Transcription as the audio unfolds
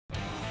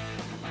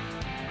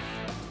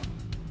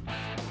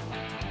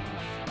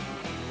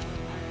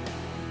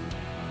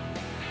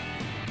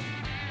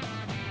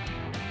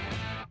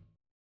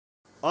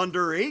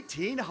Under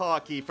 18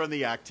 hockey from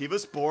the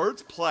Activa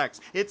Sportsplex.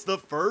 It's the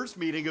first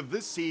meeting of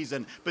the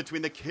season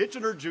between the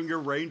Kitchener Junior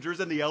Rangers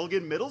and the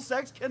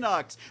Elgin-Middlesex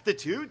Canucks. The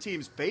two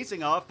teams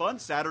facing off on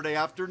Saturday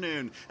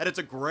afternoon. And it's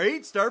a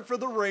great start for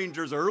the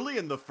Rangers early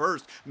in the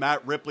first.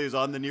 Matt Ripley is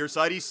on the near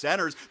side. He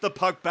centers. The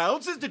puck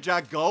bounces to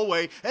Jack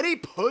Galway and he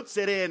puts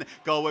it in.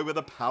 Galway with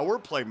a power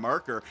play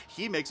marker.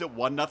 He makes it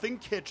 1-0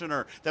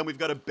 Kitchener. Then we've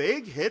got a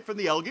big hit from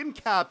the Elgin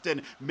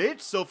captain. Mitch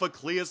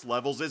Sophocleus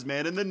levels his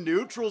man in the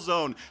neutral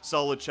zone.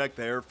 Solid check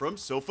there from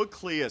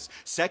Sophocleus.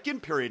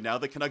 Second period now,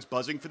 the Canucks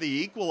buzzing for the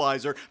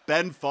equalizer.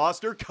 Ben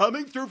Foster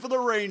coming through for the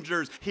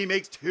Rangers. He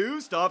makes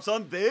two stops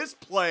on this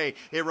play.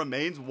 It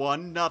remains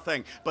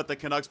 1-0, but the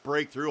Canucks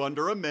break through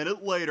under a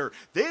minute later.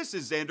 This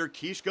is Xander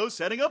Kishko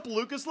setting up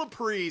Lucas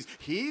Laprise.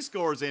 He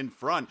scores in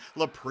front.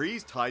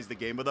 Laprise ties the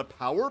game with a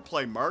power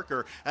play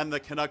marker, and the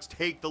Canucks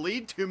take the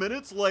lead 2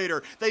 minutes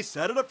later. They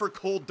set it up for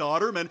Cole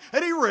Dodderman,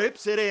 and he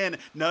rips it in.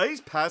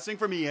 Nice passing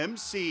from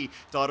EMC.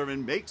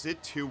 Dodderman makes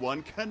it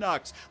 2-1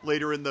 Canucks.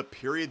 Later in the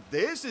period,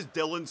 this is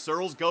Dylan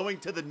Searles going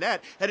to the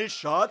net, and his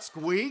shot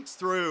squeaks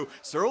through.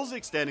 Searles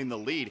extending the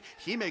lead.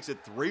 He makes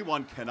it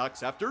 3-1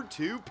 Canucks after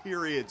 2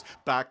 periods.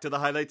 Back to the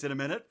highlights in a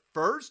minute.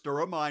 First, a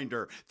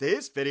reminder,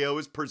 this video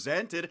is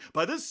presented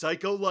by the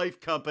Psycho Life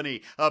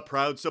Company, a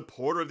proud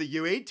supporter of the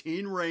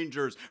U18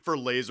 Rangers for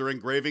laser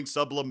engraving,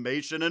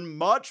 sublimation, and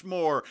much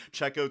more.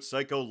 Check out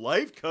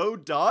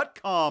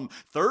psycholifeco.com.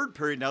 Third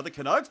period now, the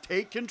Canucks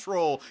take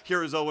control.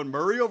 Here is Owen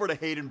Murray over to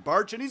Hayden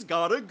Barch, and he's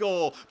got a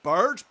goal.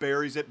 Barch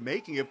buries it,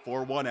 making it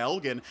 4-1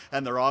 Elgin,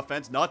 and their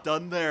offense not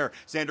done there.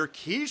 Xander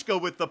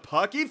Kishko with the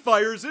puck, he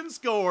fires and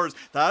scores.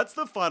 That's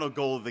the final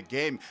goal of the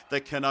game.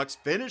 The Canucks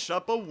finish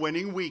up a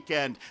winning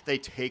weekend. They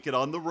take it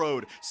on the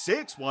road.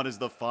 6-1 is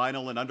the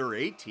final in under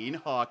 18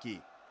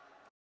 hockey.